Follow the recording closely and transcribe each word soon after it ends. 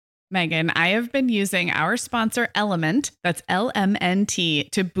Megan, I have been using our sponsor Element, that's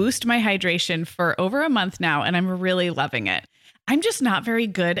LMNT, to boost my hydration for over a month now, and I'm really loving it. I'm just not very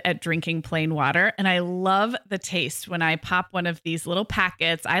good at drinking plain water, and I love the taste when I pop one of these little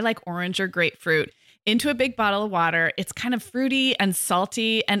packets. I like orange or grapefruit into a big bottle of water. It's kind of fruity and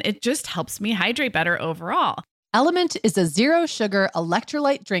salty, and it just helps me hydrate better overall. Element is a zero-sugar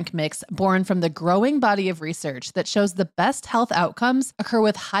electrolyte drink mix born from the growing body of research that shows the best health outcomes occur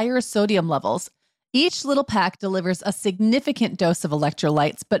with higher sodium levels. Each little pack delivers a significant dose of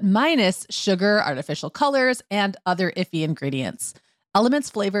electrolytes, but minus sugar, artificial colors, and other iffy ingredients. Element's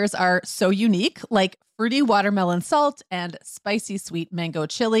flavors are so unique, like fruity watermelon salt and spicy sweet mango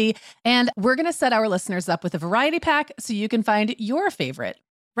chili. And we're going to set our listeners up with a variety pack so you can find your favorite.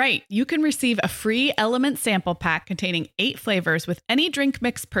 Right. You can receive a free Element sample pack containing 8 flavors with any drink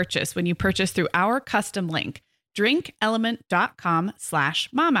mix purchase when you purchase through our custom link,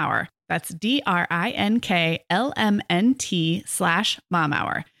 drinkelement.com/momhour. That's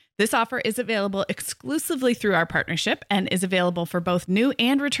DRINKLMNT/momhour. This is available exclusively through our partnership and is available for both new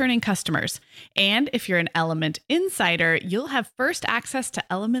and returning customers. And if you're an Element insider, you'll have first access to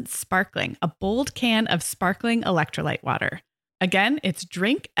Element Sparkling, a bold can of sparkling electrolyte water. Again, it's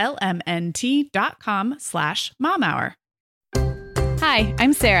drinklmnt.com/momhour. Hi,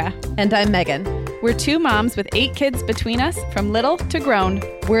 I'm Sarah. And I'm Megan. We're 2 moms with 8 kids between us, from little to grown.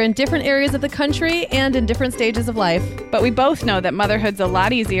 We're in different areas of the country and in different stages of life. But we both know that motherhood's a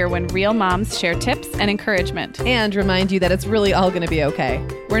lot easier when real moms share tips and encouragement. And remind you that it's really all going to be okay.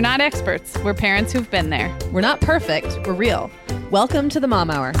 We're not experts. We're parents who've been there. We're not perfect. We're real. Welcome to the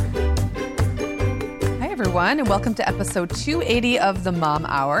Mom Hour. Everyone, and welcome to episode 280 of the Mom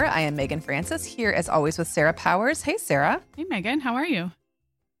Hour. I am Megan Francis, here as always with Sarah Powers. Hey, Sarah. Hey, Megan. How are you?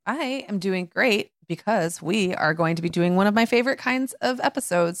 I am doing great because we are going to be doing one of my favorite kinds of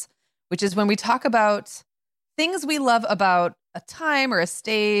episodes, which is when we talk about things we love about a time or a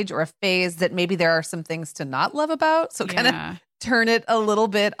stage or a phase that maybe there are some things to not love about. So kind of turn it a little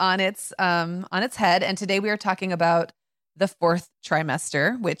bit on its head. And today we are talking about the 4th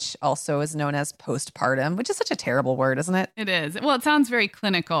trimester, which also is known as postpartum, which is such a terrible word, isn't it? It is. Well, it sounds very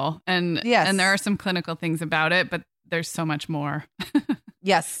clinical, and yes. And there are some clinical things about it, but there's so much more.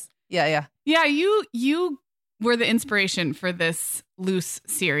 Yes. Yeah. Yeah, you were the inspiration for this loose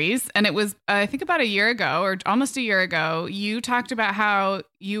series. And it was, I think about a year ago or almost a year ago, you talked about how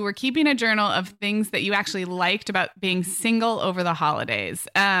you were keeping a journal of things that you actually liked about being single over the holidays.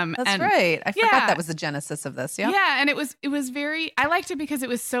 That's right. I forgot that was the genesis of this. Yeah. Yeah. And it was very, I liked it because it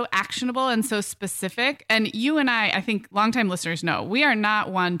was so actionable and so specific. And you and I think longtime listeners know, we are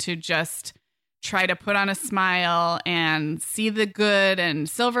not one to just try to put on a smile and see the good and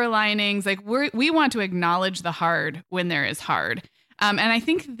silver linings. Like we want to acknowledge the hard when there is hard. And I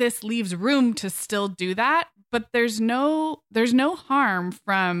think this leaves room to still do that, but there's no harm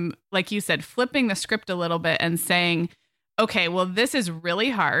from, like you said, flipping the script a little bit and saying, okay, well, this is really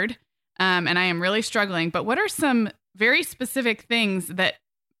hard. And I am really struggling, but what are some very specific things that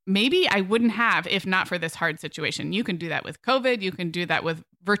maybe I wouldn't have if not for this hard situation? You can do that with COVID. You can do that with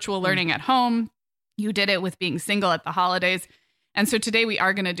virtual learning at home. You did it with being single at the holidays. And so today we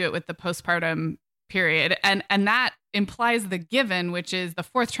are going to do it with the postpartum period. And that implies the given, which is the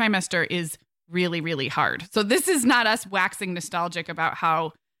 4th trimester is really, really hard. So this is not us waxing nostalgic about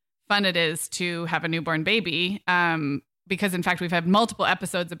how fun it is to have a newborn baby. Because in fact, we've had multiple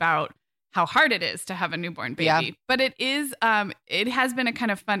episodes about how hard it is to have a newborn baby. Yeah. But it has been a kind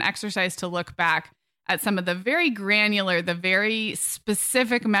of fun exercise to look back at some of the very granular, the very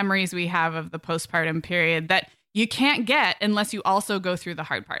specific memories we have of the postpartum period that you can't get unless you also go through the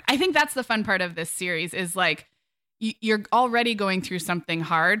hard part. I think that's the fun part of this series is like, you're already going through something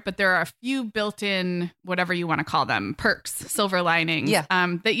hard, but there are a few built-in, whatever you want to call them, perks, silver linings,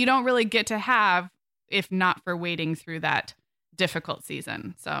 that you don't really get to have if not for waiting through that difficult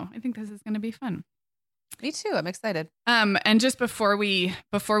season. So I think this is going to be fun. Me too. I'm excited. And just before we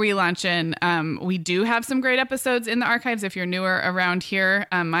launch in, we do have some great episodes in the archives. If you're newer around here,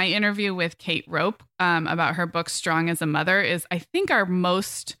 my interview with Kate Rope about her book, Strong as a Mother, is I think our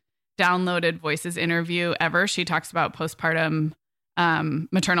most downloaded Voices interview ever. She talks about postpartum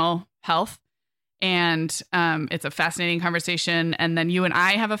maternal health. And it's a fascinating conversation. And then you and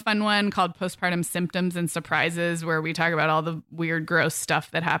I have a fun one called Postpartum Symptoms and Surprises, where we talk about all the weird, gross stuff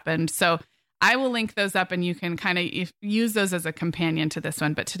that happened. So I will link those up and you can kind of use those as a companion to this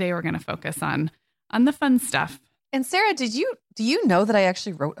one. But today we're going to focus on the fun stuff. And Sarah, do you know that I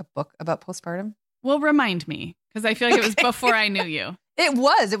actually wrote a book about postpartum? Well, remind me, because I feel like it was before I knew you. It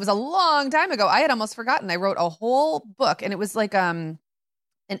was a long time ago. I had almost forgotten. I wrote a whole book and it was like,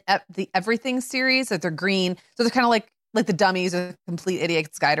 the Everything series. That they're green. So they're kind of like the Dummies or Complete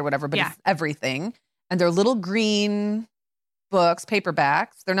Idiot's Guide or whatever, but it's everything. And they're little green books,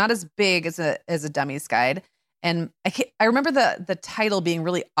 paperbacks. They're not as big as a Dummies Guide. And I remember the title being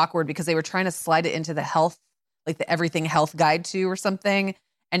really awkward because they were trying to slide it into the health, like the Everything Health Guide to or something.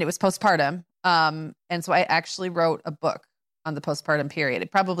 And it was postpartum. And so I actually wrote a book on the postpartum period.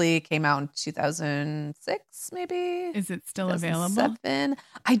 It probably came out in 2006, maybe. Is it still available?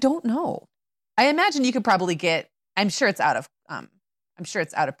 I don't know. I imagine you could probably get, I'm sure it's out of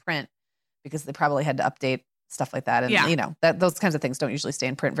print because they probably had to update stuff like that. And you know, those kinds of things don't usually stay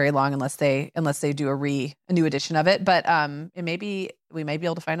in print very long unless they do a new edition of it. But we may be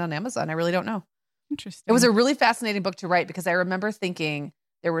able to find it on Amazon. I really don't know. Interesting. It was a really fascinating book to write because I remember thinking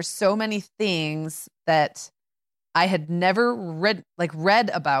there were so many things that I had never read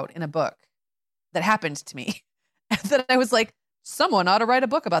about in a book that happened to me. That I was like, someone ought to write a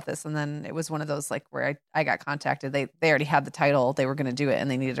book about this. And then it was one of those like where I got contacted. They already had the title. They were going to do it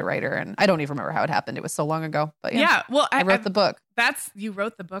and they needed a writer. And I don't even remember how it happened. It was so long ago. But well, I wrote the book. You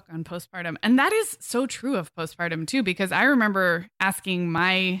wrote the book on postpartum. And that is so true of postpartum too, because I remember asking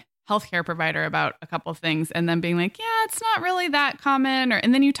my healthcare provider about a couple of things and then being like, yeah, it's not really that common.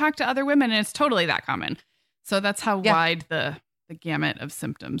 And then you talk to other women and it's totally that common. So that's how wide the gamut of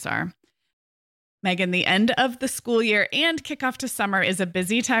symptoms are. Megan, the end of the school year and kickoff to summer is a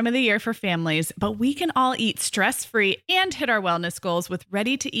busy time of the year for families, but we can all eat stress-free and hit our wellness goals with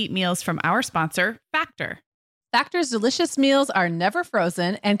ready-to-eat meals from our sponsor, Factor. Factor's delicious meals are never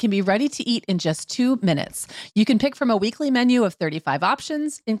frozen and can be ready to eat in just 2 minutes. You can pick from a weekly menu of 35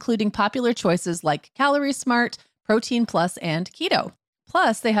 options, including popular choices like Calorie Smart, Protein Plus, and Keto.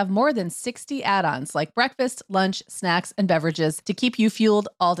 Plus, they have more than 60 add-ons like breakfast, lunch, snacks, and beverages to keep you fueled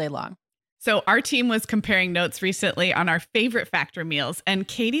all day long. So our team was comparing notes recently on our favorite Factor meals, and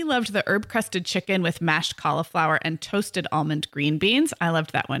Katie loved the herb-crusted chicken with mashed cauliflower and toasted almond green beans. I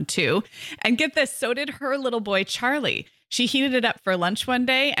loved that one too. And get this, so did her little boy, Charlie. She heated it up for lunch one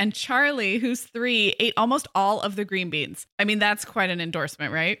day, and Charlie, who's 3, ate almost all of the green beans. I mean, that's quite an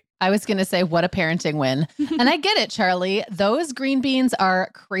endorsement, right? I was going to say, what a parenting win. And I get it, Charlie. Those green beans are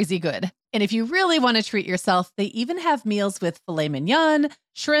crazy good. And if you really want to treat yourself, they even have meals with filet mignon,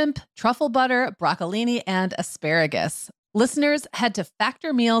 shrimp, truffle butter, broccolini, and asparagus. Listeners, head to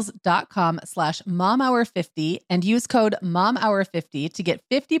factormeals.com/momhour50 and use code momhour50 to get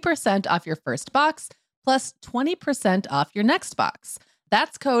 50% off your first box plus 20% off your next box.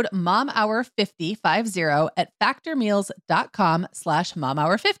 That's code momhour50 at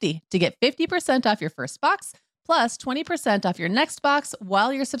factormeals.com/momhour50 to get 50% off your first box plus 20% off your next box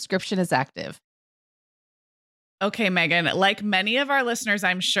while your subscription is active. Okay, Megan, like many of our listeners,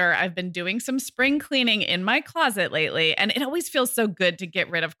 I'm sure I've been doing some spring cleaning in my closet lately, and it always feels so good to get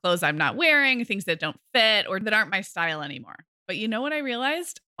rid of clothes I'm not wearing, things that don't fit or that aren't my style anymore. But you know what I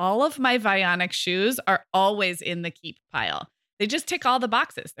realized? All of my Vionic shoes are always in the keep pile. They just tick all the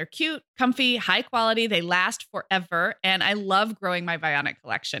boxes. They're cute, comfy, high quality. They last forever. And I love growing my Vionic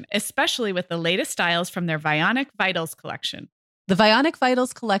collection, especially with the latest styles from their Vionic Vitals collection. The Vionic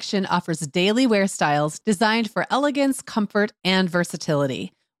Vitals collection offers daily wear styles designed for elegance, comfort, and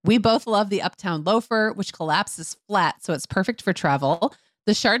versatility. We both love the Uptown Loafer, which collapses flat, so it's perfect for travel.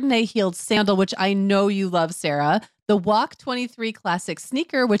 The Chardonnay heeled sandal, which I know you love, Sarah. The Walk 23 classic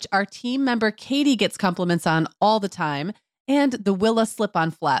sneaker, which our team member Katie gets compliments on all the time. And the Willa slip-on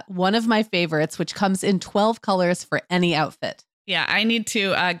flat, one of my favorites, which comes in 12 colors for any outfit. Yeah, I need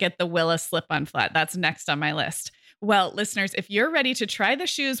to get the Willa slip-on flat. That's next on my list. Well, listeners, if you're ready to try the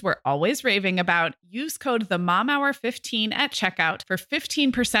shoes we're always raving about, use code TheMomHour15 at checkout for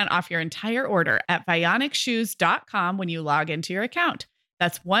 15% off your entire order at VionicShoes.com when you log into your account.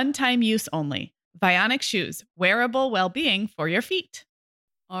 That's one-time use only. Vionic Shoes, wearable well-being for your feet.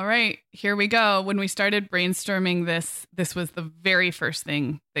 All right, here we go. When we started brainstorming this was the very first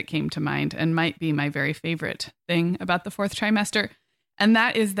thing that came to mind and might be my very favorite thing about the 4th trimester. And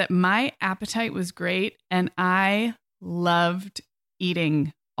that is that my appetite was great and I loved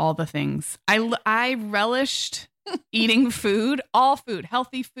eating all the things. I relished eating food, all food,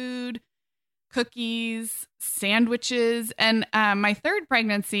 healthy food, cookies, sandwiches. And my 3rd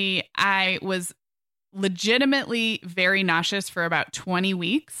pregnancy, I was legitimately very nauseous for about 20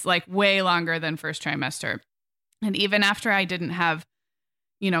 weeks, like way longer than 1st trimester. And even after I didn't have,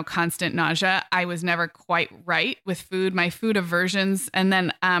 constant nausea, I was never quite right with food, my food aversions. And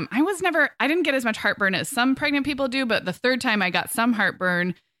then I didn't get as much heartburn as some pregnant people do, but the 3rd time I got some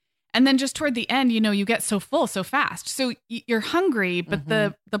heartburn. And then just toward the end, you get so full so fast. So you're hungry, but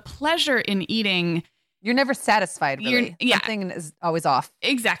the pleasure in eating You're never satisfied, really. Something is always off.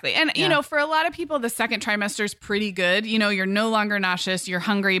 Exactly. And, for a lot of people, the second trimester is pretty good. You're no longer nauseous, you're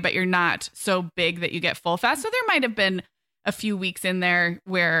hungry, but you're not so big that you get full fast. So there might have been a few weeks in there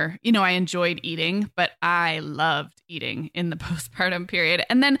where, I enjoyed eating, but I loved eating in the postpartum period.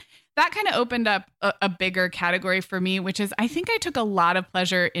 And then that kind of opened up a bigger category for me, which is I think I took a lot of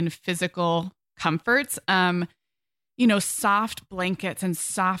pleasure in physical comforts. Soft blankets and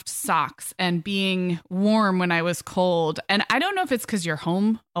soft socks and being warm when I was cold. And I don't know if it's because you're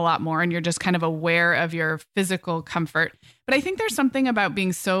home a lot more and you're just kind of aware of your physical comfort. But I think there's something about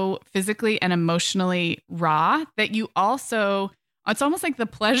being so physically and emotionally raw that you also, it's almost like the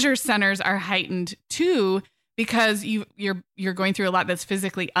pleasure centers are heightened too, because you're going through a lot that's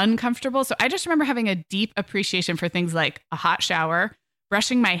physically uncomfortable. So I just remember having a deep appreciation for things like a hot shower.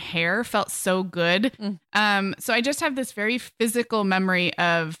 Brushing my hair felt so good. So I just have this very physical memory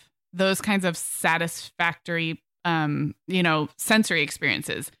of those kinds of satisfactory, sensory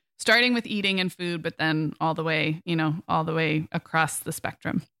experiences, starting with eating and food, but then all the way across the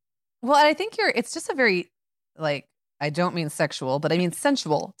spectrum. Well, I think it's just a very, I don't mean sexual, but I mean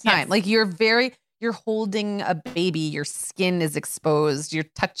sensual time. Yes. You're holding a baby, your skin is exposed, you're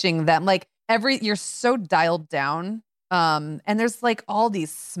touching them, you're so dialed down. And there's all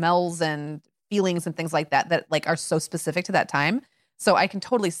these smells and feelings and things like that are so specific to that time. So I can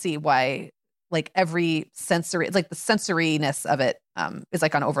totally see why every sensory, it's the sensoriness of it is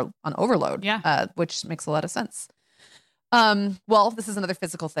on overload. Yeah. Which makes a lot of sense. Well, this is another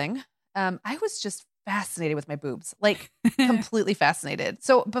physical thing. I was just fascinated with my boobs, completely fascinated.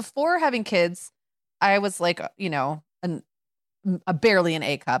 So before having kids, I was barely an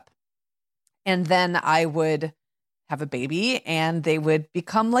A cup. And then I would have a baby and they would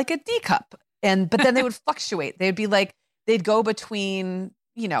become like a D cup. But then they would fluctuate. They'd be they'd go between,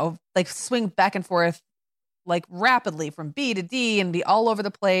 swing back and forth, rapidly from B to D and be all over the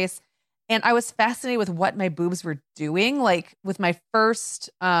place. And I was fascinated with what my boobs were doing. With my first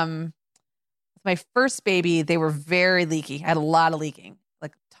baby, they were very leaky. I had a lot of leaking,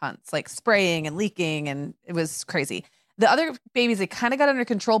 tons, spraying and leaking. And it was crazy. The other babies, they kind of got under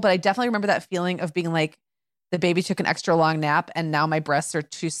control, but I definitely remember that feeling of being the baby took an extra long nap and now my breasts are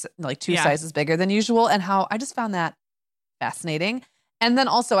two sizes bigger than usual, and how I just found that fascinating. And then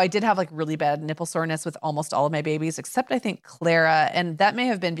also I did have really bad nipple soreness with almost all of my babies, except I think Clara. And that may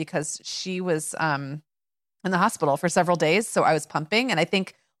have been because she was in the hospital for several days. So I was pumping and I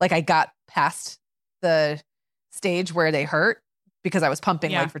think I got past the stage where they hurt because I was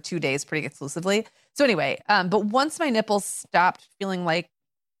pumping for 2 days pretty exclusively. So anyway, but once my nipples stopped feeling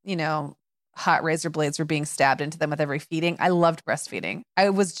hot razor blades were being stabbed into them with every feeding, I loved breastfeeding.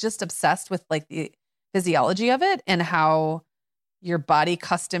 I was just obsessed with the physiology of it and how your body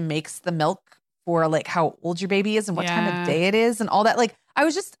custom makes the milk for how old your baby is and what time of day it is and all that.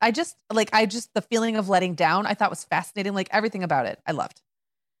 The feeling of letting down, I thought was fascinating. Everything about it, I loved.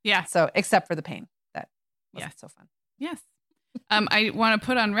 Yeah. So except for the pain, that wasn't so fun. Yes. I want to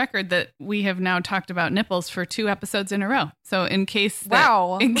put on record that we have now talked about nipples for 2 episodes in a row. So in case we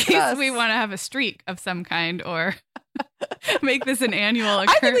want to have a streak of some kind or make this an annual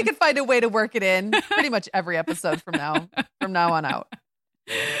occurrence. I think we could find a way to work it in pretty much every episode from now on out.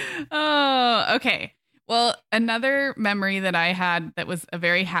 Oh, okay. Well, another memory that I had that was a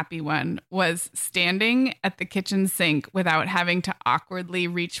very happy one was standing at the kitchen sink without having to awkwardly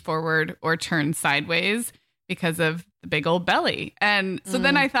reach forward or turn sideways because of the big old belly. And so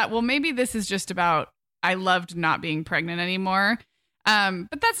then I thought, well, maybe this is just about, I loved not being pregnant anymore.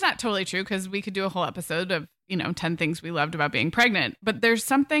 But that's not totally true because we could do a whole episode of, 10 things we loved about being pregnant. But there's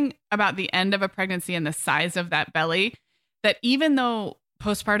something about the end of a pregnancy and the size of that belly that even though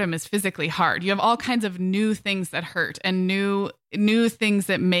postpartum is physically hard, you have all kinds of new things that hurt and new things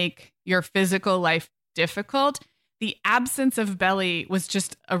that make your physical life difficult. The absence of belly was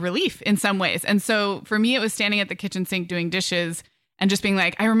just a relief in some ways. And so for me, it was standing at the kitchen sink doing dishes and just being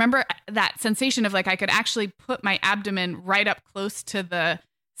I remember that sensation of I could actually put my abdomen right up close to the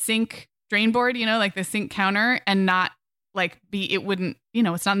sink drain board, the sink counter and not it wouldn't,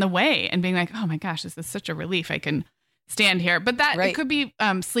 it's not in the way and being oh my gosh, this is such a relief. I can stand here. But that it could be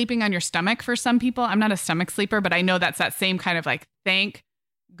sleeping on your stomach for some people. I'm not a stomach sleeper, but I know that's that same kind of thank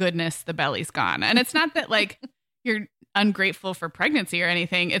goodness the belly's gone. And it's not that you're ungrateful for pregnancy or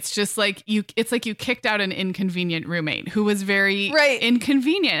anything. It's just you kicked out an inconvenient roommate who was very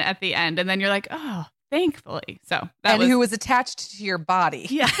inconvenient at the end. And then you're oh, thankfully. So who was attached to your body.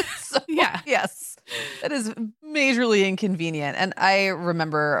 Yeah. So, yes. That is majorly inconvenient. And I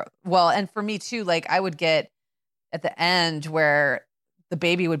remember, and for me too, I would get at the end where the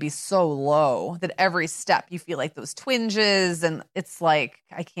baby would be so low that every step you feel like those twinges, and it's like,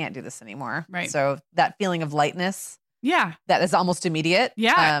 I can't do this anymore. Right. So that feeling of lightness, yeah, that is almost immediate.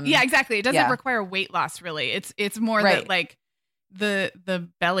 Yeah. Yeah, exactly. It doesn't require weight loss really. It's more that like the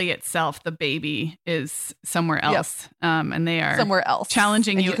belly itself, the baby is somewhere else. And they are somewhere else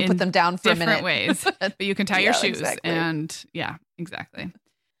challenging and you can in put them down for different a minute. ways, but you can tie your shoes exactly. and exactly.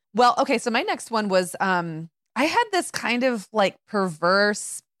 Well, okay. So my next one was, I had this kind of like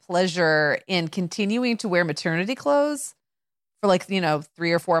perverse pleasure in continuing to wear maternity clothes for like,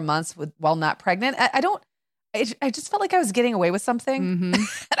 3 or 4 months while not pregnant. I just felt like I was getting away with something. And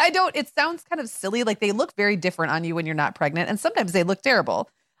it sounds kind of silly. Like they look very different on you when you're not pregnant. And sometimes they look terrible.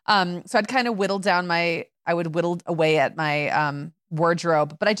 So I'd kind of whittle away at my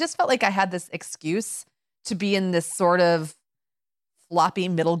wardrobe, but I just felt like I had this excuse to be in this sort of floppy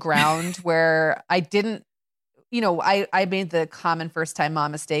middle ground where I didn't, I made the common first time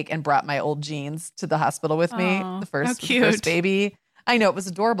mom mistake and brought my old jeans to the hospital with me. The first baby. I know, it was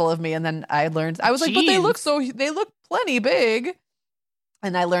adorable of me. And then I learned, I was like, but they look plenty big.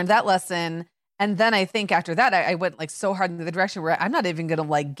 And I learned that lesson. And then I think after that, I went like so hard in the direction where I'm not even going to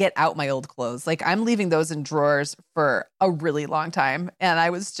like get out my old clothes. Like I'm leaving those in drawers for a really long time. And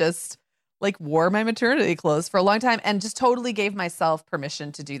I was just like wore my maternity clothes for a long time and just totally gave myself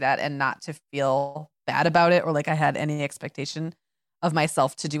permission to do that and not to feel bad about it or like I had any expectation of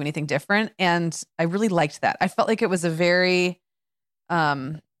myself to do anything different. And I really liked that. I felt like it was a very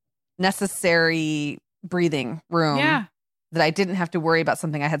necessary breathing room that I didn't have to worry about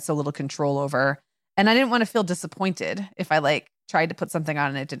something I had so little control over. And I didn't want to feel disappointed if I like tried to put something on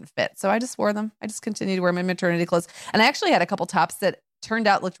and it didn't fit. So I just wore them. I just continued to wear my maternity clothes. And I actually had a couple tops that turned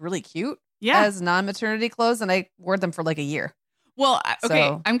out looked really cute as non-maternity clothes. And I wore them for like a year. Well, okay.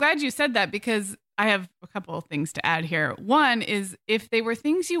 So, I'm glad you said that because I have a couple of things to add here. One is if they were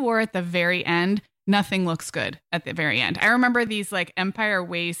things you wore at the very end, nothing looks good at the very end. I remember these like Empire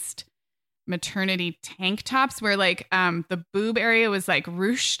waist maternity tank tops where like the boob area was like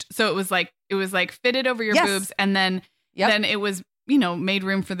ruched. So it was like fitted over your boobs. And then it was, made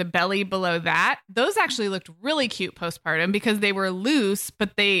room for the belly below that. Those actually looked really cute postpartum because they were loose,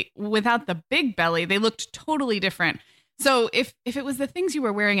 but without the big belly, they looked totally different. So if it was the things you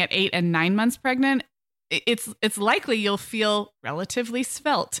were wearing at 8 and 9 months pregnant, it's likely you'll feel relatively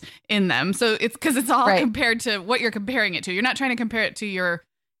svelte in them. So it's because it's all compared to what you're comparing it to. You're not trying to compare it to your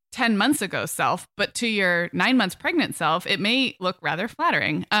 10 months ago self, but to your 9 months pregnant self, it may look rather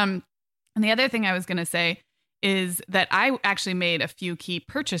flattering. And the other thing I was going to say is that I actually made a few key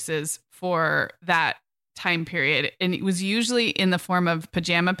purchases for that time period. And it was usually in the form of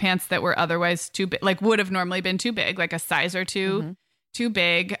pajama pants that were otherwise too big, like would have normally been too big, like a size or two too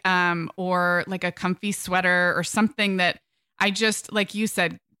big, or like a comfy sweater or something that I just, like you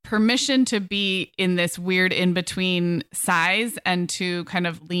said, permission to be in this weird in-between size and to kind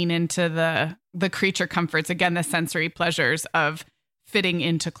of lean into the creature comforts, again, the sensory pleasures of fitting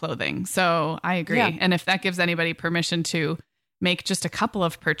into clothing. So I agree. Yeah. And if that gives anybody permission to make just a couple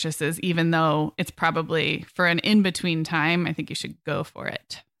of purchases, even though it's probably for an in-between time, I think you should go for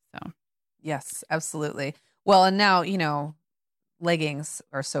it. So yes, absolutely. Well, and now, leggings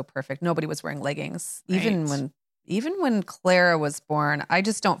are so perfect. Nobody was wearing leggings. Right. Even when Clara was born, I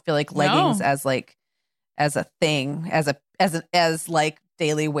just don't feel like leggings as a thing, as like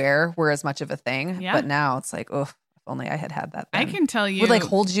daily wear were as much of a thing. Yeah. But now it's like, oh, if only I had that then. I can tell you. Would like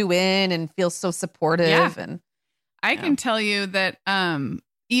hold you in and feel so supportive. Yeah. And I can tell you that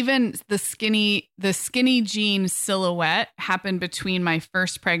even the skinny jean silhouette happened between my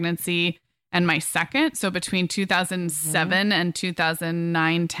first pregnancy and my second. So between 2007 and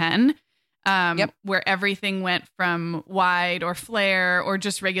 2009-10, where everything went from wide or flare or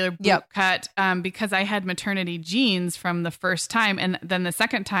just regular boot cut, because I had maternity jeans from the first time. And then the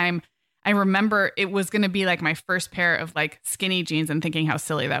second time, I remember it was going to be like my first pair of like skinny jeans and thinking how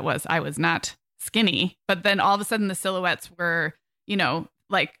silly that was. I was not skinny, but then all of a sudden the silhouettes were,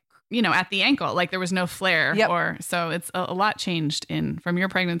 at the ankle, like there was no flare so it's a lot changed from your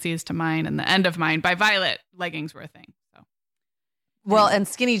pregnancies to mine and the end of mine. By Violet, leggings were a thing. So, well, and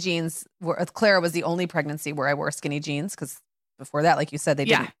skinny jeans Clara was the only pregnancy where I wore skinny jeans because before that, like you said,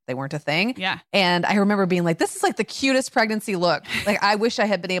 they weren't a thing. Yeah. And I remember being like, this is like the cutest pregnancy look. Like I wish I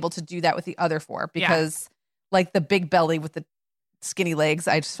had been able to do that with the other four because like the big belly with the skinny legs,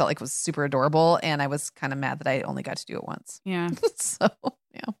 I just felt like was super adorable. And I was kind of mad that I only got to do it once. Yeah. So,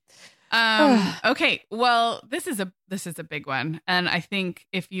 okay. Well, this is a big one. And I think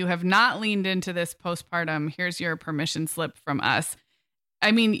if you have not leaned into this postpartum, here's your permission slip from us.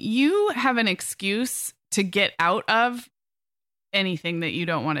 I mean, you have an excuse to get out of anything that you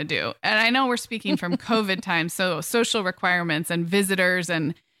don't want to do. And I know we're speaking from COVID times, so social requirements and visitors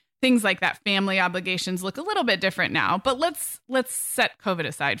and things like that, family obligations look a little bit different now. But let's set COVID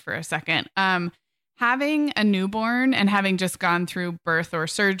aside for a second. Having a newborn and having just gone through birth or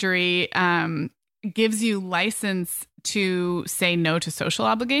surgery gives you license to say no to social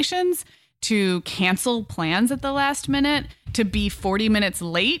obligations, to cancel plans at the last minute, to be 40 minutes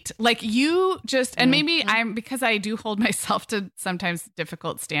late. Like you just, and maybe because I do hold myself to sometimes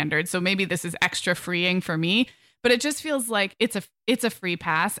difficult standards. So maybe this is extra freeing for me, but it just feels like it's a free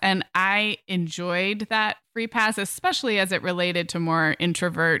pass. And I enjoyed that free pass, especially as it related to more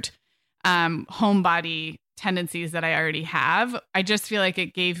introvert, homebody tendencies that I already have. I just feel like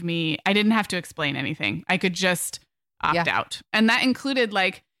it gave me, I didn't have to explain anything. I could just opt out. And that included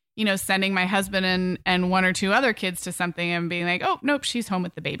like, sending my husband and one or two other kids to something and being like, oh, nope, she's home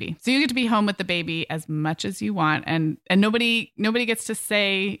with the baby. So you get to be home with the baby as much as you want. And nobody gets to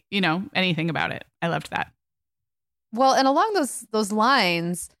say, anything about it. I loved that. Well, and along those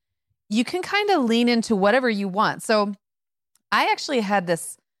lines, you can kind of lean into whatever you want. So I actually had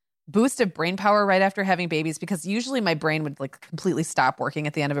this boost of brain power right after having babies, because usually my brain would like completely stop working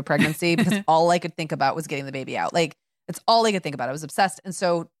at the end of a pregnancy because all I could think about was getting the baby out. Like it's all I could think about. I was obsessed. And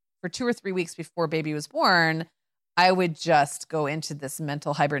so for 2 or 3 weeks before baby was born, I would just go into this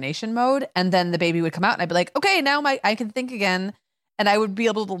mental hibernation mode. And then the baby would come out and I'd be like, okay, now I can think again. And I would be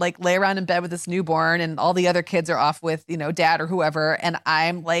able to like lay around in bed with this newborn and all the other kids are off with, dad or whoever. And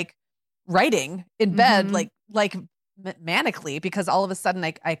I'm like writing in bed, like manically, because all of a sudden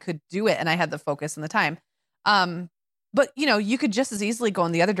I could do it and I had the focus and the time. But you could just as easily go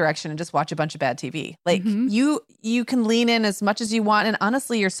in the other direction and just watch a bunch of bad TV. Like you can lean in as much as you want. And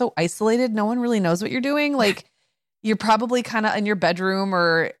honestly, you're so isolated. No one really knows what you're doing. Like you're probably kind of in your bedroom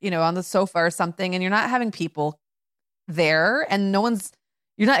or, on the sofa or something, and you're not having people there and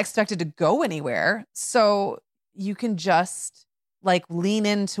you're not expected to go anywhere. So you can just like lean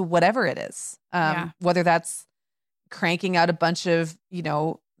into whatever it is. Whether that's cranking out a bunch of,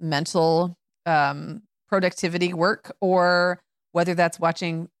 mental, productivity work, or whether that's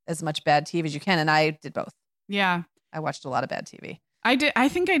watching as much bad TV as you can. And I did both. Yeah. I watched a lot of bad TV. I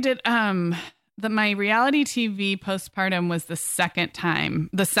think I did. My reality TV postpartum was the second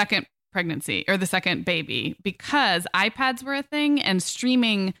pregnancy or the second baby, because iPads were a thing and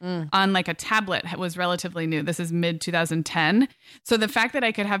streaming on like a tablet was relatively new. This is mid 2010. So the fact that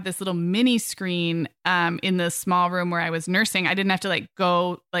I could have this little mini screen in the small room where I was nursing, I didn't have to like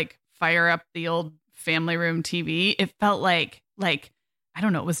go like fire up the old family room TV. It felt like I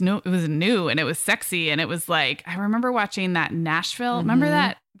don't know, it was new and it was sexy, and it was like I remember watching that Nashville.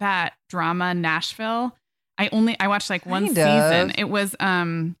 Remember that drama Nashville? I watched like one season. It was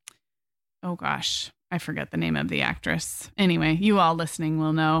oh gosh, I forget the name of the actress. Anyway, you all listening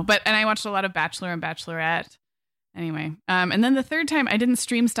will know. And I watched a lot of Bachelor and Bachelorette. Anyway, and then the third time I didn't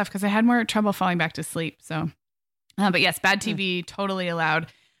stream stuff because I had more trouble falling back to sleep. So, but yes, bad TV totally allowed.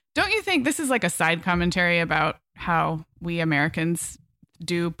 Don't you think this is like a side commentary about how we Americans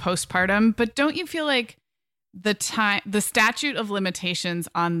do postpartum? But don't you feel like the statute of limitations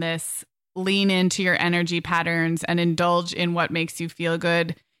on this lean into your energy patterns and indulge in what makes you feel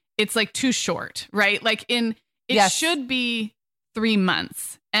good? It's like too short, right? Like should be 3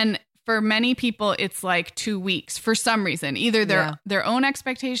 months. And for many people, it's like 2 weeks for some reason, either their own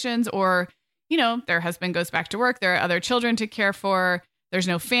expectations or, their husband goes back to work. There are other children to care for. There's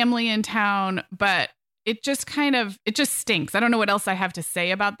no family in town, but it just stinks. I don't know what else I have to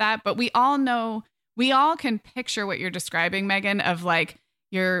say about that, but we all can picture what you're describing, Megan, of like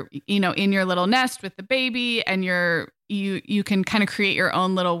you're, in your little nest with the baby and you can kind of create your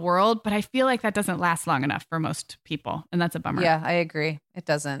own little world. But I feel like that doesn't last long enough for most people. And that's a bummer. Yeah, I agree. It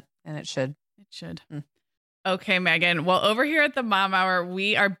doesn't. And it should. It should. Okay, Megan. Well, over here at the Mom Hour,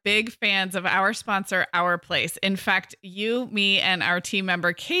 we are big fans of our sponsor, Our Place. In fact, you, me, and our team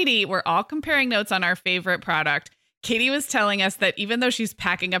member, Katie, were all comparing notes on our favorite product. Katie was telling us that even though she's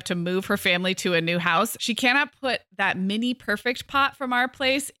packing up to move her family to a new house, she cannot put that mini perfect pot from Our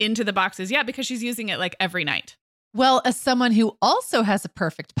Place into the boxes yet because she's using it like every night. Well, as someone who also has a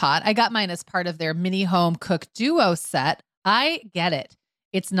perfect pot, I got mine as part of their mini home cook duo set. I get it.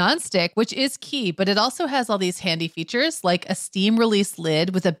 It's nonstick, which is key, but it also has all these handy features like a steam release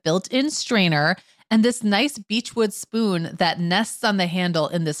lid with a built-in strainer and this nice beechwood spoon that nests on the handle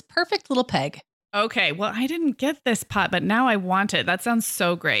in this perfect little peg. Okay, well, I didn't get this pot, but now I want it. That sounds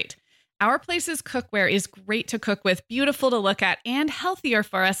so great. Our Place's cookware is great to cook with, beautiful to look at, and healthier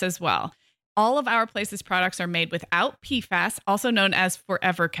for us as well. All of Our Place's products are made without PFAS, also known as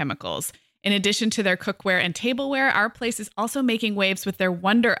forever chemicals. In addition to their cookware and tableware, Our Place is also making waves with their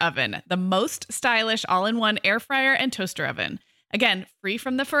Wonder Oven, the most stylish all-in-one air fryer and toaster oven. Again, free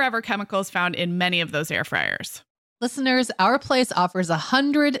from the forever chemicals found in many of those air fryers. Listeners, Our Place offers a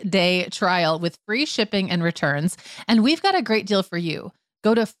 100-day trial with free shipping and returns, and we've got a great deal for you.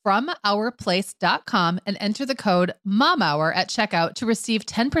 Go to FromOurPlace.com and enter the code MOMHOUR at checkout to receive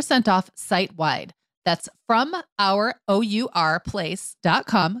 10% off site-wide. That's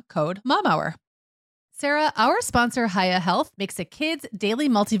FromOurPlace.com, code MOMHOUR. Sarah, our sponsor, Hiya Health, makes a kids' daily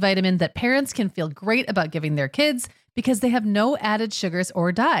multivitamin that parents can feel great about giving their kids because they have no added sugars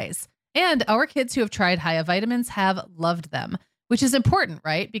or dyes. And our kids who have tried Hiya vitamins have loved them, which is important,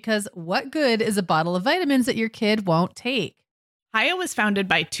 right? Because what good is a bottle of vitamins that your kid won't take? Hiya was founded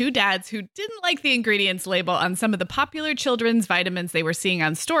by two dads who didn't like the ingredients label on some of the popular children's vitamins they were seeing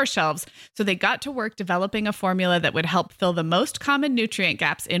on store shelves, so they got to work developing a formula that would help fill the most common nutrient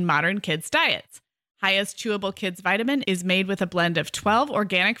gaps in modern kids' diets. Hiya's Chewable Kids Vitamin is made with a blend of 12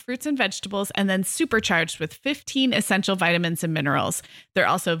 organic fruits and vegetables and then supercharged with 15 essential vitamins and minerals. They're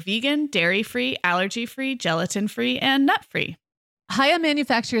also vegan, dairy-free, allergy-free, gelatin-free, and nut-free. Hiya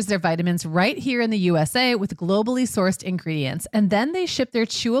manufactures their vitamins right here in the USA with globally sourced ingredients, and then they ship their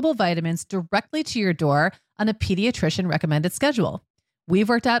chewable vitamins directly to your door on a pediatrician recommended schedule. We've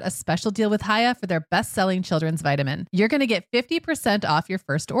worked out a special deal with Hiya for their best-selling children's vitamin. You're going to get 50% off your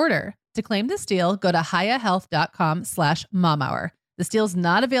first order. To claim this deal, go to hiyahealth.com/momhour. This deal's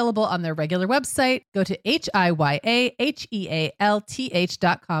not available on their regular website. Go to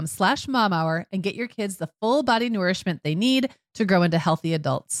hiyahealth.com/momhour and get your kids the full body nourishment they need to grow into healthy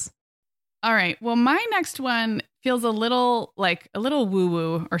adults. All right. Well, my next one feels a little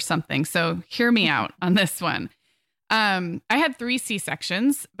woo-woo or something. So hear me out on this one. I had 3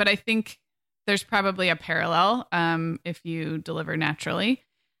 C-sections, but I think there's probably a parallel if you deliver naturally.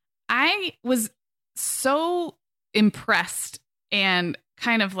 I was so impressed and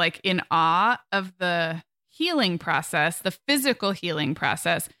kind of like in awe of the healing process, the physical healing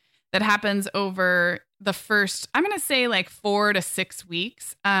process that happens over the first, I'm going to say like 4 to 6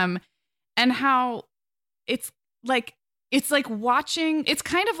 weeks. And how it's like watching, it's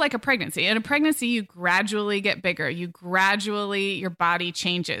kind of like a pregnancy. In a pregnancy, you gradually get bigger. Your body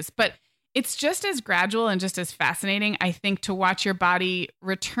changes. But it's just as gradual and just as fascinating, I think, to watch your body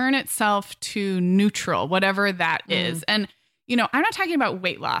return itself to neutral, whatever that is. And, I'm not talking about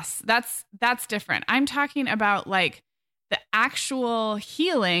weight loss. That's different. I'm talking about like the actual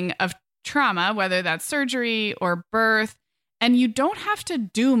healing of trauma, whether that's surgery or birth. And you don't have to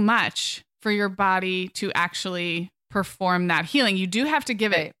do much for your body to actually perform that healing. You do have to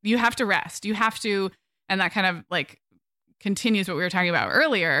give it, you have to rest. You have to, and that kind of like continues what we were talking about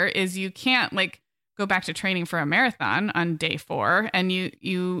earlier, is you can't like go back to training for a marathon on day 4. And you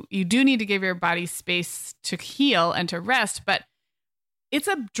do need to give your body space to heal and to rest, but it's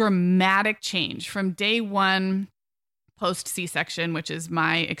a dramatic change from day 1 post C-section, which is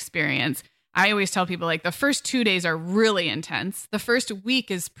my experience. I always tell people like the first 2 days are really intense. The first week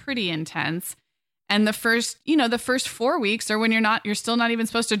is pretty intense. And the first 4 weeks are when you're still not even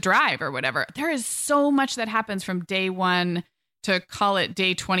supposed to drive or whatever. There is so much that happens from day 1 to call it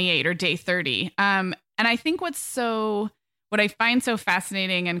day 28 or day 30. And I think what I find so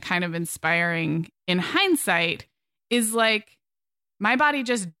fascinating and kind of inspiring in hindsight is like my body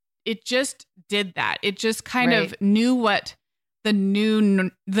just did that. It just kind of knew what the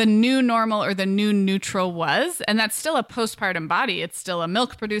new normal or the new neutral was. And that's still a postpartum body. It's still a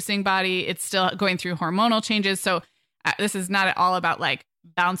milk producing body. It's still going through hormonal changes. So this is not at all about like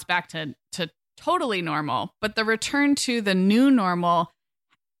bounce back to totally normal, but the return to the new normal,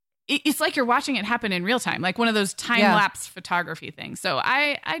 it's like you're watching it happen in real time, like one of those time lapse photography things. So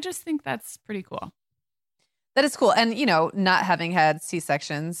I just think that's pretty cool. That is cool. And, not having had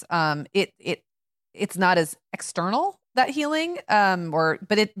C-sections, it's not as external, that healing,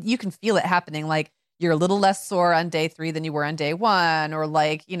 but you can feel it happening. Like you're a little less sore on day 3 than you were on day 1, or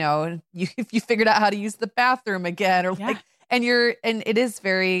like, if you figured out how to use the bathroom again, or like, and it is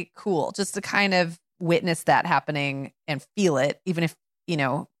very cool just to kind of witness that happening and feel it, even if,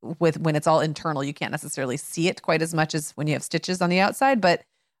 when it's all internal, you can't necessarily see it quite as much as when you have stitches on the outside, but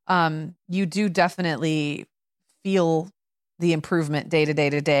you do definitely feel the improvement day to day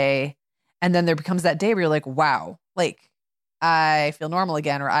to day. And then there becomes that day where you're like, wow, like I feel normal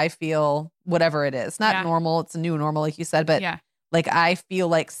again, or I feel whatever it is. Not normal. It's a new normal, like you said, but like I feel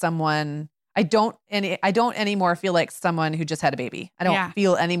like someone, I don't anymore feel like someone who just had a baby. I don't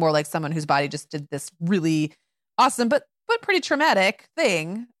feel anymore like someone whose body just did this really awesome, but pretty traumatic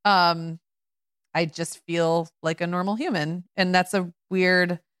thing. I just feel like a normal human. And that's a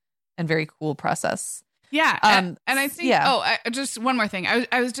weird and very cool process. Yeah. And I think, just one more thing.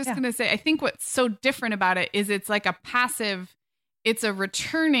 I was just going to say, I think what's so different about it is it's like a passive, it's a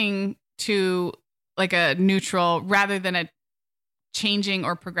returning to like a neutral rather than a changing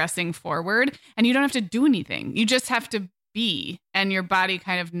or progressing forward. And you don't have to do anything. You just have to be, and your body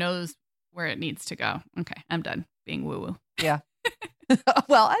kind of knows where it needs to go. Okay. I'm done being woo woo. Yeah.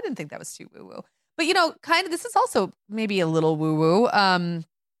 Well, I didn't think that was too woo woo, but kind of, this is also maybe a little woo woo.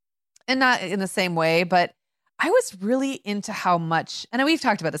 And not in the same way, but I was really into how much, and we've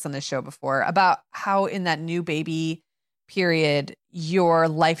talked about this on this show before, about how in that new baby period, your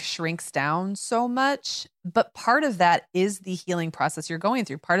life shrinks down so much. But part of that is the healing process you're going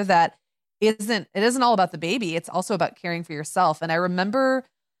through. Part of that isn't all about the baby. It's also about caring for yourself. And I remember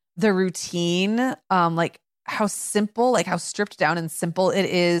the routine, like how simple, like how stripped down and simple it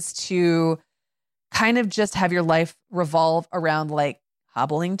is to kind of just have your life revolve around like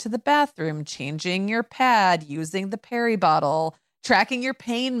hobbling to the bathroom, changing your pad, using the peri bottle, tracking your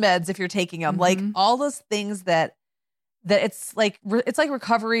pain meds if you're taking them, like all those things that it's like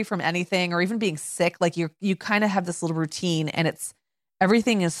recovery from anything or even being sick. Like you kind of have this little routine, and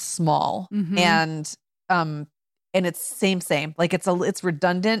everything is small and it's same. Like it's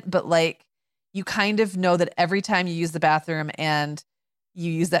redundant, but like you kind of know that every time you use the bathroom and you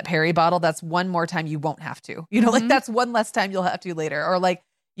use that peri bottle, that's one more time you won't have to, like that's one less time you'll have to later, or like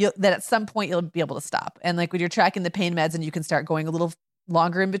that at some point you'll be able to stop. And like when you're tracking the pain meds and you can start going a little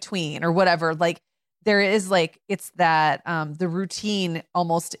longer in between or whatever, like there is like, it's that the routine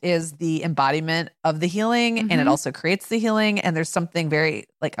almost is the embodiment of the healing and it also creates the healing. And there's something very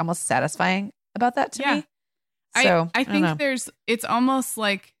like almost satisfying about that to me. So I think it's almost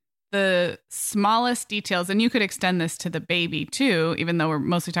like the smallest details, and you could extend this to the baby too, even though we're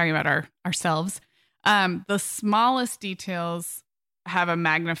mostly talking about ourselves. The smallest details have a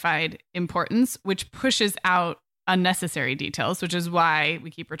magnified importance, which pushes out unnecessary details, which is why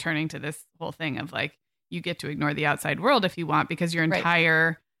we keep returning to this whole thing of like, you get to ignore the outside world if you want, because your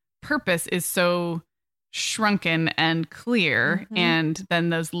entire purpose is so shrunken and clear. And then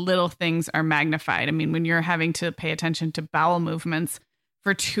those little things are magnified. I mean, when you're having to pay attention to bowel movements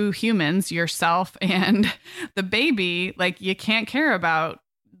for two humans, yourself and the baby, like you can't care about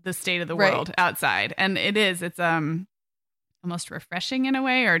the state of the world outside. And it's almost refreshing in a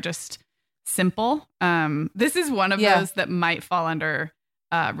way, or just simple. This is one of those that might fall under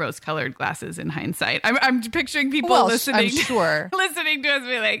rose-colored glasses in hindsight. I'm picturing people listening. I'm sure listening to us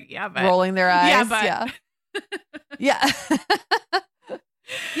be like, yeah, but rolling their eyes. Yeah.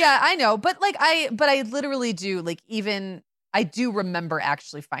 Yeah, I know. But like I literally do, like, even I do remember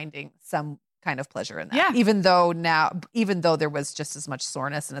actually finding some kind of pleasure in that. Yeah. Even though there was just as much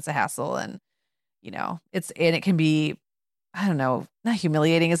soreness and it's a hassle, and it can be, I don't know, not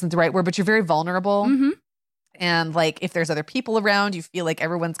humiliating isn't the right word, but you're very vulnerable. And like, if there's other people around, you feel like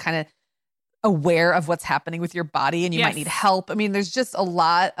everyone's kind of aware of what's happening with your body and you might need help. I mean, there's just a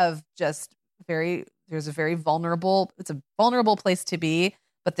lot of it's a vulnerable place to be,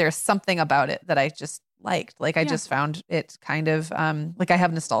 but there's something about it that I just liked. Like I just found it kind of like I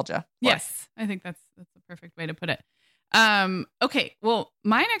have nostalgia. Yes. I think that's the perfect way to put it. Okay. Well,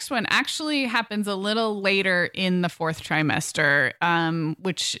 my next one actually happens a little later in the fourth trimester,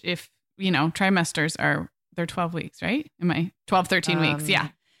 which if, trimesters they're 12 weeks, right? Am I 12, 13 weeks? Yeah.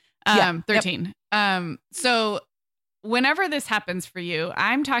 13. Yep. So whenever this happens for you,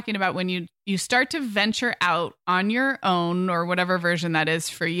 I'm talking about when you start to venture out on your own, or whatever version that is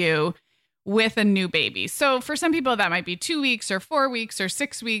for you, with a new baby. So for some people that might be 2 weeks or 4 weeks or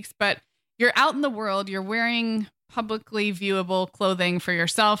 6 weeks, but you're out in the world, you're wearing publicly viewable clothing for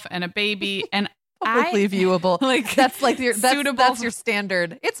yourself and a baby. And publicly viewable. Like that's like that's your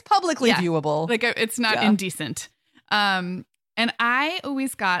standard. It's publicly viewable. Like it's not indecent. And I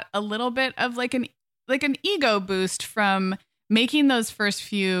always got a little bit of like an ego boost from making those first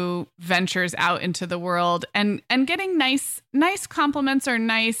few ventures out into the world and getting nice compliments or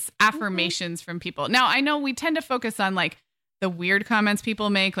nice affirmations from people. Now, I know we tend to focus on like the weird comments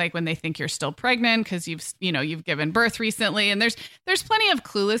people make, like when they think you're still pregnant because you've given birth recently, and there's plenty of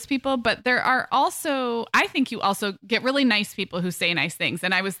clueless people, but there are also, I think you also get really nice people who say nice things.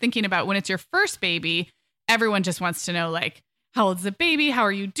 And I was thinking about when it's your first baby, everyone just wants to know like, how old's the baby? How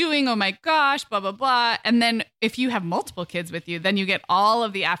are you doing? Oh my gosh, blah, blah, blah. And then if you have multiple kids with you, then you get all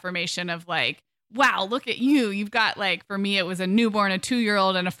of the affirmation of like, wow, look at you. You've got like, for me, it was a newborn, a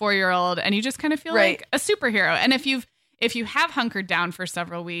 2-year-old and a 4-year-old. And you just kind of feel like a superhero. And if you have hunkered down for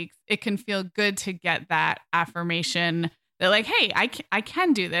several weeks, it can feel good to get that affirmation that like, hey, I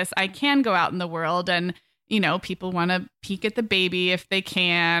can do this. I can go out in the world. And, people want to peek at the baby if they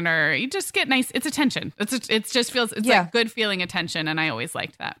can, or you just get nice. It's attention. It just feels, it's like good feeling attention. And I always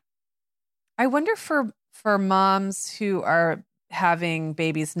liked that. I wonder for moms who are having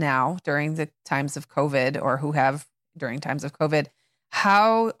babies now during the times of COVID, or who have during times of COVID,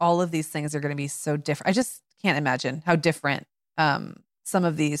 how all of these things are going to be so different. I just can't imagine how different some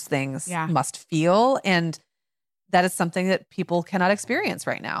of these things must feel. And that is something that people cannot experience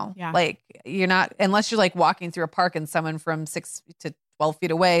right now. Yeah. Like you're not, unless you're like walking through a park and someone from 6 to 12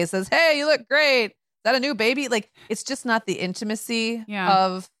 feet away says, "Hey, you look great. Is that a new baby?" Like it's just not the intimacy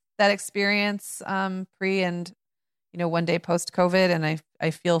of that experience pre and, one day post COVID. And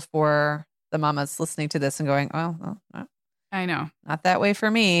I feel for the mamas listening to this and going, "Oh, no, I know. Not that way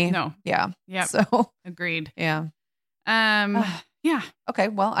for me." No. Yeah. Yeah. So agreed. Yeah. Yeah. Okay.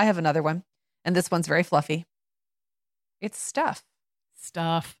 Well, I have another one, and this one's very fluffy. It's stuff.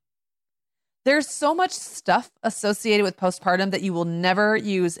 There's so much stuff associated with postpartum that you will never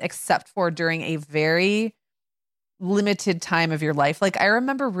use except for during a very limited time of your life. Like I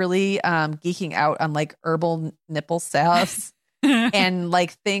remember really geeking out on like herbal nipple salves and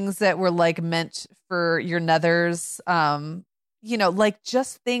like things that were like meant for your nethers. Like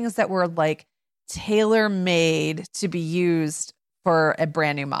just things that were like tailor made to be used for a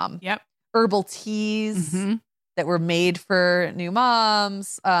brand new mom. Yep. Herbal teas. Mm-hmm. That were made for new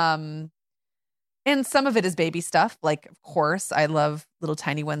moms. And some of it is baby stuff. Like, of course, I love little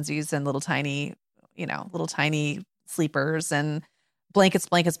tiny onesies and little tiny sleepers and blankets.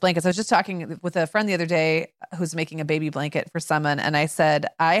 I was just talking with a friend the other day who's making a baby blanket for someone. And I said,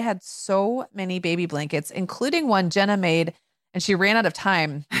 I had so many baby blankets, including one Jenna made, and she ran out of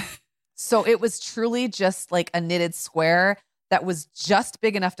time. So it was truly just like a knitted square that was just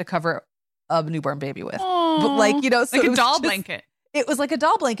big enough to cover a newborn baby with. But like, so like a doll blanket. It was like a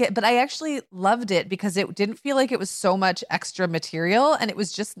doll blanket, but I actually loved it because it didn't feel like it was so much extra material. And it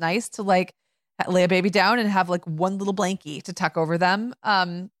was just nice to like lay a baby down and have like one little blankie to tuck over them.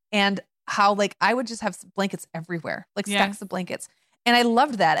 And how like I would just have blankets everywhere, like stacks of blankets. And I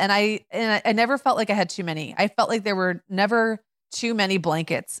loved that. And I never felt like I had too many. I felt like there were never too many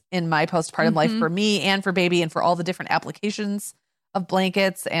blankets in my postpartum life for me and for baby and for all the different applications of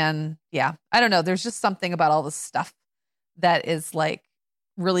blankets. And I don't know. There's just something about all this stuff that is like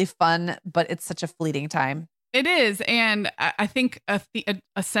really fun, but it's such a fleeting time. It is. And I think a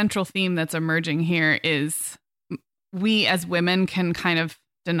central theme that's emerging here is we as women can kind of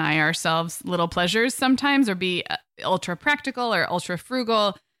deny ourselves little pleasures sometimes, or be ultra practical or ultra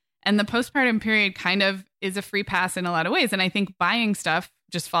frugal. And the postpartum period kind of is a free pass in a lot of ways. And I think buying stuff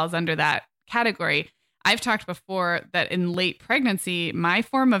just falls under that category. I've talked before that in late pregnancy, my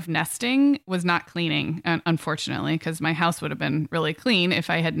form of nesting was not cleaning, unfortunately, because my house would have been really clean if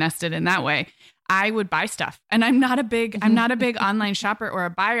I had nested in that way. I would buy stuff, and I'm not a big online shopper or a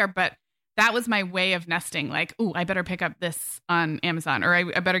buyer, but that was my way of nesting. Like, ooh, I better pick up this on Amazon, or I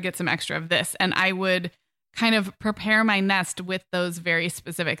better get some extra of this. And I would kind of prepare my nest with those very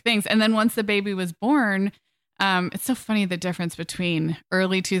specific things. And then once the baby was born, it's so funny, the difference between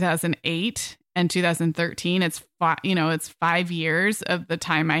early 2008 and 2013. It's 5 years of the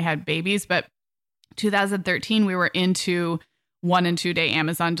time I had babies, but 2013 we were into 1 and 2 day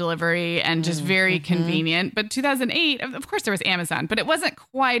Amazon delivery and just very convenient. But 2008, of course there was Amazon, but it wasn't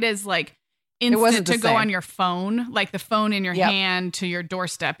quite as like instant to go on your phone, like the phone in your hand to your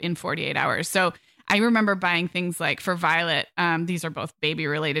doorstep in 48 hours. So I remember buying things like for Violet, these are both baby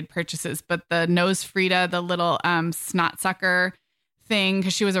related purchases, but the nose Frida, the little snot sucker thing,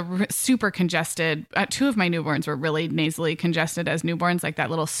 because she was super congested. 2 of my newborns were really nasally congested as newborns, like that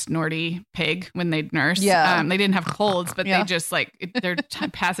little snorty pig when they'd nurse. Yeah. They didn't have colds, but they just like their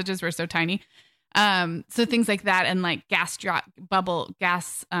passages were so tiny. So things like that, and like gas drops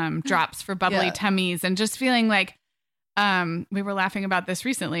for bubbly tummies, and just feeling like we were laughing about this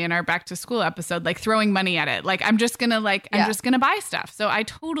recently in our back to school episode, like throwing money at it. Like I'm just gonna buy stuff. So I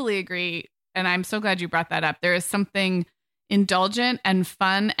totally agree. And I'm so glad you brought that up. There is something indulgent and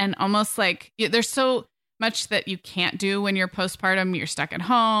fun, and almost like there's so much that you can't do when you're postpartum. You're stuck at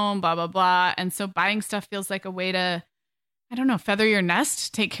home, blah, blah, blah. And so buying stuff feels like a way to, I don't know, feather your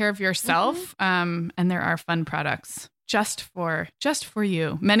nest, take care of yourself. And there are fun products just for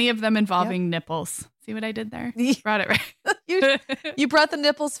you. Many of them involving nipples. See what I did there? Brought it right. You brought the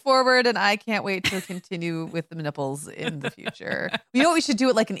nipples forward, and I can't wait to continue with the nipples in the future. You know what we should do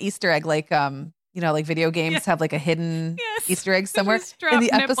it like an Easter egg, like like video games have like a hidden Easter egg somewhere. In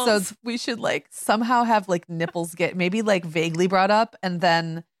the episodes, we should like somehow have like nipples get maybe like vaguely brought up, and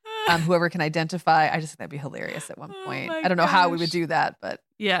then whoever can identify. I just think that'd be hilarious at one point. I don't know how we would do that, but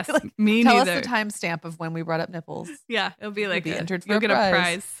Yes, Like, me tell neither. us the timestamp of when we brought up nipples. Yeah, it'll be like entered for you'll a get prize. a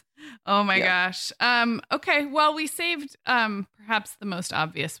prize. Oh my Yep. gosh. Okay, well, we saved perhaps the most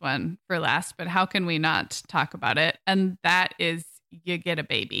obvious one for last, but how can we not talk about it? And that is you get a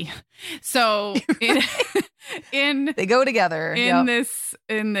baby. So in They go together. in this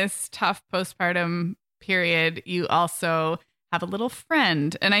tough postpartum period, you also have a little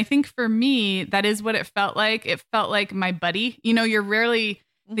friend. And I think for me, that is what it felt like. It felt like my buddy. You know, you're rarely,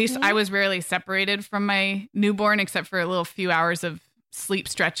 at least I was rarely separated from my newborn except for a little few hours of sleep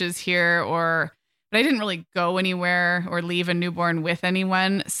stretches here, but I didn't really go anywhere or leave a newborn with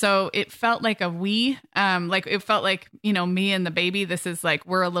anyone. So it felt like like it felt like, you know, me and the baby, this is like,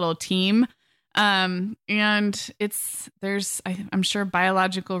 we're a little team. And I'm sure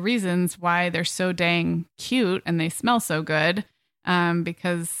biological reasons why they're so dang cute and they smell so good.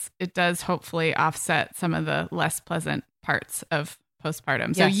 Because it does hopefully offset some of the less pleasant parts of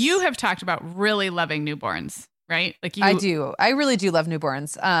postpartum. So you have talked about really loving newborns, right? Like I do. I really do love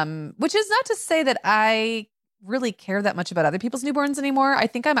newborns. Which is not to say that I really care that much about other people's newborns anymore. I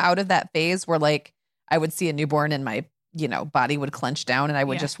think I'm out of that phase where like I would see a newborn and my, body would clench down and I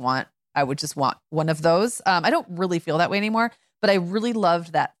would just want one of those. I don't really feel that way anymore, but I really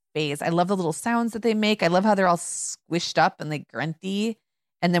loved that phase. I love the little sounds that they make. I love how they're all squished up and they grunty.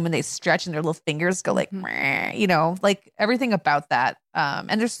 And then when they stretch and their little fingers go like, like everything about that.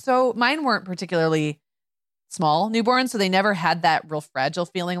 And mine weren't particularly small newborns, so they never had that real fragile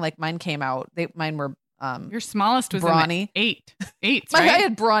feeling. Like mine came out. Mine were your smallest was brawny. Eight, right? I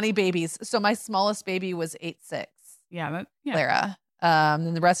had brawny babies. So my smallest baby was 8'6". Yeah, Clara.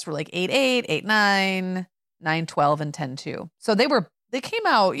 And the rest were like 8'8", 8'9", 9'12", and 10'2". So they came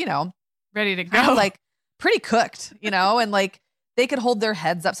out, ready to go, kind of like pretty cooked, and like they could hold their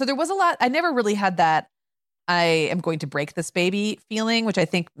heads up. So there was a lot. I never really had that I am going to break this baby feeling, which I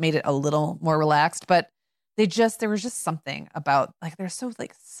think made it a little more relaxed. But there was just something about like they're so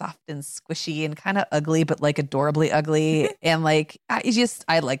like soft and squishy and kind of ugly, but like adorably ugly. And like I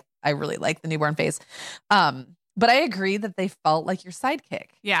really like the newborn phase. But I agree that they felt like your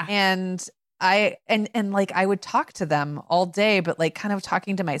sidekick. Yeah. And like I would talk to them all day, but like kind of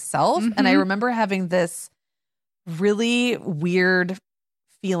talking to myself. And I remember having this really weird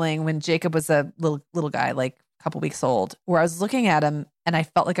feeling when Jacob was a little guy, like a couple weeks old, where I was looking at him and I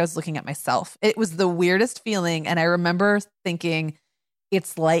felt like I was looking at myself. It was the weirdest feeling. And I remember thinking,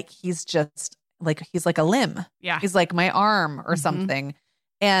 it's like he's like a limb. Yeah. He's like my arm or something.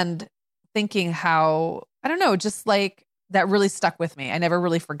 And thinking how, I don't know, just like that really stuck with me. I never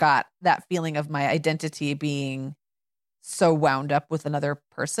really forgot that feeling of my identity being so wound up with another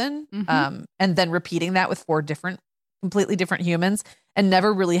person. And then repeating that with 4 completely different humans and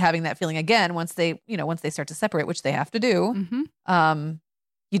never really having that feeling again once they start to separate, which they have to do.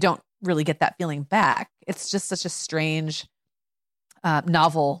 You don't really get that feeling back. It's just such a strange,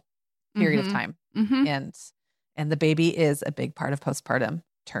 novel period of time. And the baby is a big part of postpartum,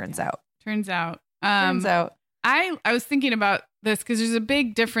 turns out. I was thinking about this because there's a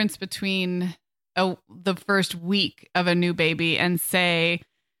big difference between the first week of a new baby and say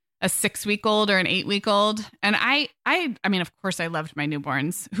a 6-week-old or an 8-week-old. And I mean, of course I loved my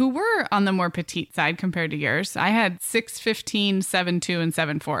newborns who were on the more petite side compared to yours. I had 6'15", 7'2", and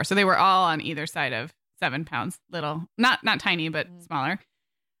 7'4". So they were all on either side of 7 pounds, little, not tiny, but smaller.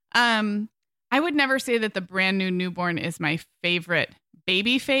 I would never say that the brand new newborn is my favorite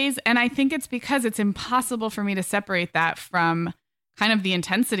baby phase. And I think it's because it's impossible for me to separate that from kind of the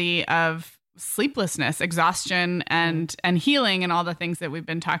intensity of sleeplessness, exhaustion, and healing and all the things that we've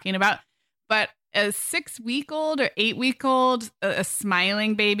been talking about. But a 6-week-old or 8-week-old, a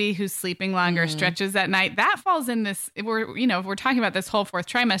smiling baby who's sleeping longer, stretches at night, that falls in this, if we're talking about this whole 4th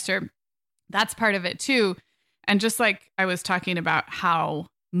trimester, that's part of it too. And just like I was talking about how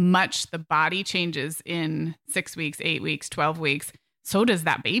much the body changes in 6 weeks, 8 weeks, 12 weeks, so does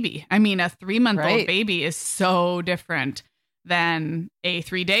that baby. I mean, a 3-month-old baby is so different than a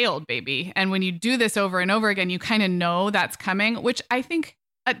 3-day-old baby. And when you do this over and over again, you kind of know that's coming, which I think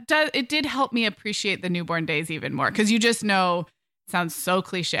it did help me appreciate the newborn days even more. Cause you just know, it sounds so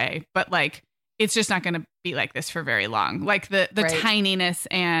cliche, but like, it's just not going to be like this for very long. Like the tininess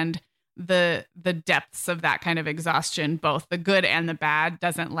and the depths of that kind of exhaustion, both the good and the bad,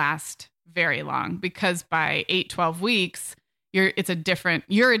 doesn't last very long, because by 8-12 weeks, you're a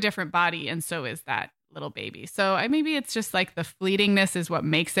different body. And so is that little baby. So maybe it's just like the fleetingness is what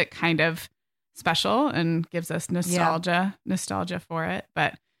makes it kind of special and gives us nostalgia for it.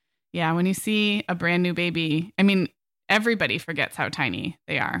 But yeah, when you see a brand new baby, I mean, everybody forgets how tiny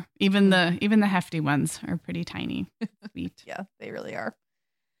they are. Even the hefty ones are pretty tiny. Sweet. Yeah, they really are.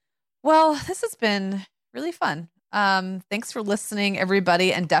 Well, this has been really fun. Thanks for listening,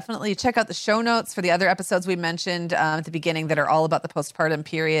 everybody. And definitely check out the show notes for the other episodes we mentioned at the beginning that are all about the postpartum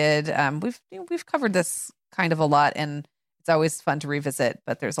period. We've covered this kind of a lot, and it's always fun to revisit,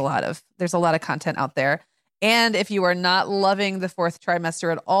 but there's a lot of content out there. And if you are not loving the fourth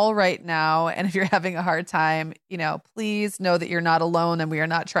trimester at all right now, and if you're having a hard time, please know that you're not alone, and we are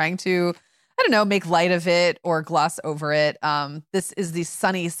not trying to, make light of it or gloss over it. This is the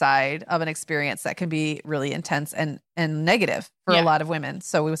sunny side of an experience that can be really intense and negative for a lot of women.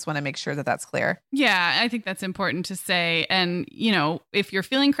 So we just want to make sure that that's clear. Yeah, I think that's important to say. And, if you're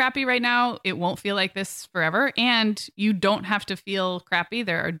feeling crappy right now, it won't feel like this forever. And you don't have to feel crappy.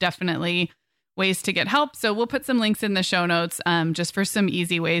 There are definitely ways to get help. So we'll put some links in the show notes just for some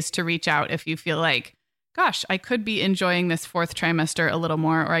easy ways to reach out if you feel like, gosh, I could be enjoying this fourth trimester a little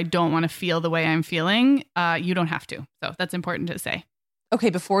more, or I don't want to feel the way I'm feeling. You don't have to. So that's important to say. Okay,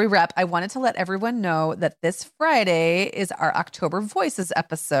 before we wrap, I wanted to let everyone know that this Friday is our October Voices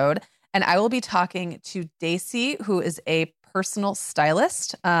episode, and I will be talking to Daisy, who is a personal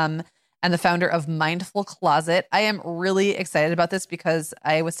stylist and the founder of Mindful Closet. I am really excited about this because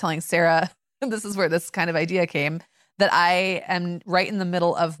I was telling Sarah, this is where this kind of idea came, that I am right in the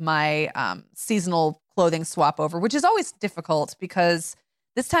middle of my seasonal clothing swap over, which is always difficult because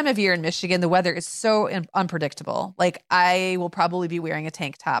this time of year in Michigan, the weather is so unpredictable. Like I will probably be wearing a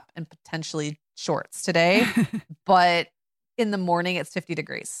tank top and potentially shorts today, but in the morning it's 50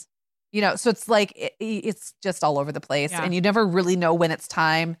 degrees, so it's like, it's just all over the place and you never really know when it's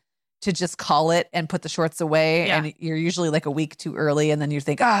time to just call it and put the shorts away. Yeah. And you're usually like a week too early. And then you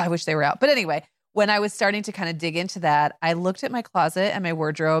think, I wish they were out. But anyway, when I was starting to kind of dig into that, I looked at my closet and my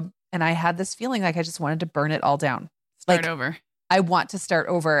wardrobe, and I had this feeling like I just wanted to burn it all down. Start over. I want to start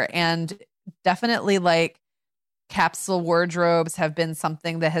over. And definitely like capsule wardrobes have been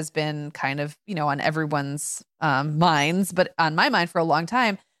something that has been kind of, on everyone's minds, but on my mind for a long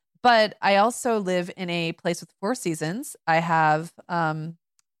time. But I also live in a place with 4 seasons. I have, I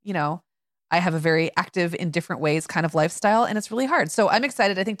have a very active in different ways kind of lifestyle, and it's really hard. So I'm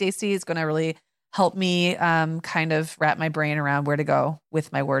excited. I think Daisy is going to really help me kind of wrap my brain around where to go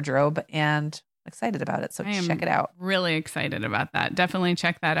with my wardrobe, and I'm excited about it. So check it out. Really excited about that. Definitely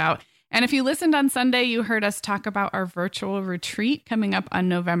check that out. And if you listened on Sunday, you heard us talk about our virtual retreat coming up on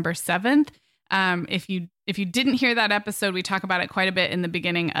November 7th. If you didn't hear that episode, we talk about it quite a bit in the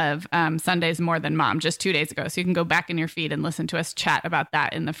beginning of Sunday's More Than Mom, just 2 days ago. So you can go back in your feed and listen to us chat about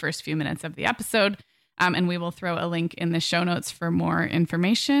that in the first few minutes of the episode. And we will throw a link in the show notes for more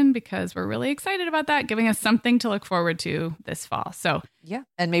information because we're really excited about that, giving us something to look forward to this fall. So yeah.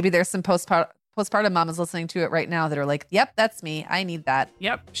 And maybe there's some postpartum mamas listening to it right now that are like, yep, that's me. I need that.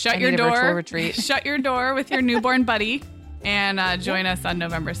 Yep. Shut your door. Shut your door with your newborn buddy and join us on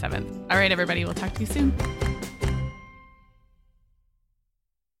November 7th. All right, everybody. We'll talk to you soon.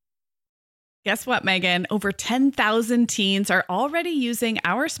 Guess what, Megan? Over 10,000 teens are already using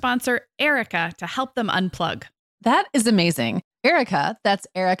our sponsor, Erica, to help them unplug. That is amazing. Erica, that's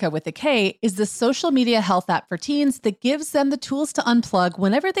Erica with a K, is the social media health app for teens that gives them the tools to unplug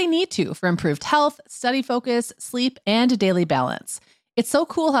whenever they need to for improved health, study focus, sleep, and daily balance. It's so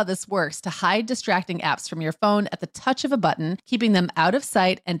cool how this works to hide distracting apps from your phone at the touch of a button, keeping them out of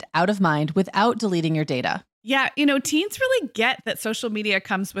sight and out of mind without deleting your data. Yeah, teens really get that social media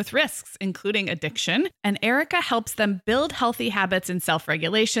comes with risks, including addiction, and Erica helps them build healthy habits and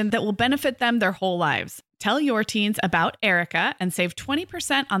self-regulation that will benefit them their whole lives. Tell your teens about Erica and save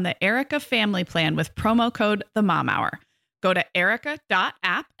 20% on the Erica family plan with promo code TheMomHour. Go to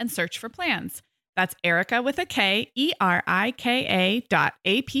erica.app and search for plans. That's Erica with a K, ERIKA.app,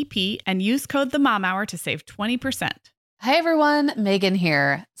 and use code TheMomHour to save 20%. Hi, everyone. Megan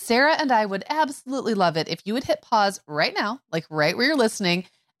here. Sarah and I would absolutely love it if you would hit pause right now, like right where you're listening,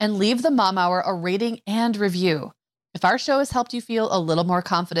 and leave the Mom Hour a rating and review. If our show has helped you feel a little more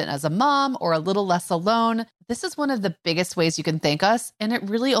confident as a mom or a little less alone, this is one of the biggest ways you can thank us, and it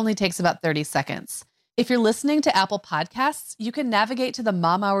really only takes about 30 seconds. If you're listening to Apple Podcasts, you can navigate to the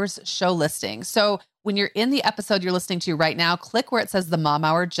Mom Hour's show listing. So when you're in the episode you're listening to right now, click where it says the Mom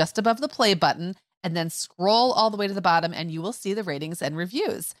Hour just above the play button, and then scroll all the way to the bottom and you will see the ratings and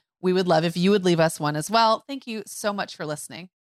reviews. We would love if you would leave us one as well. Thank you so much for listening.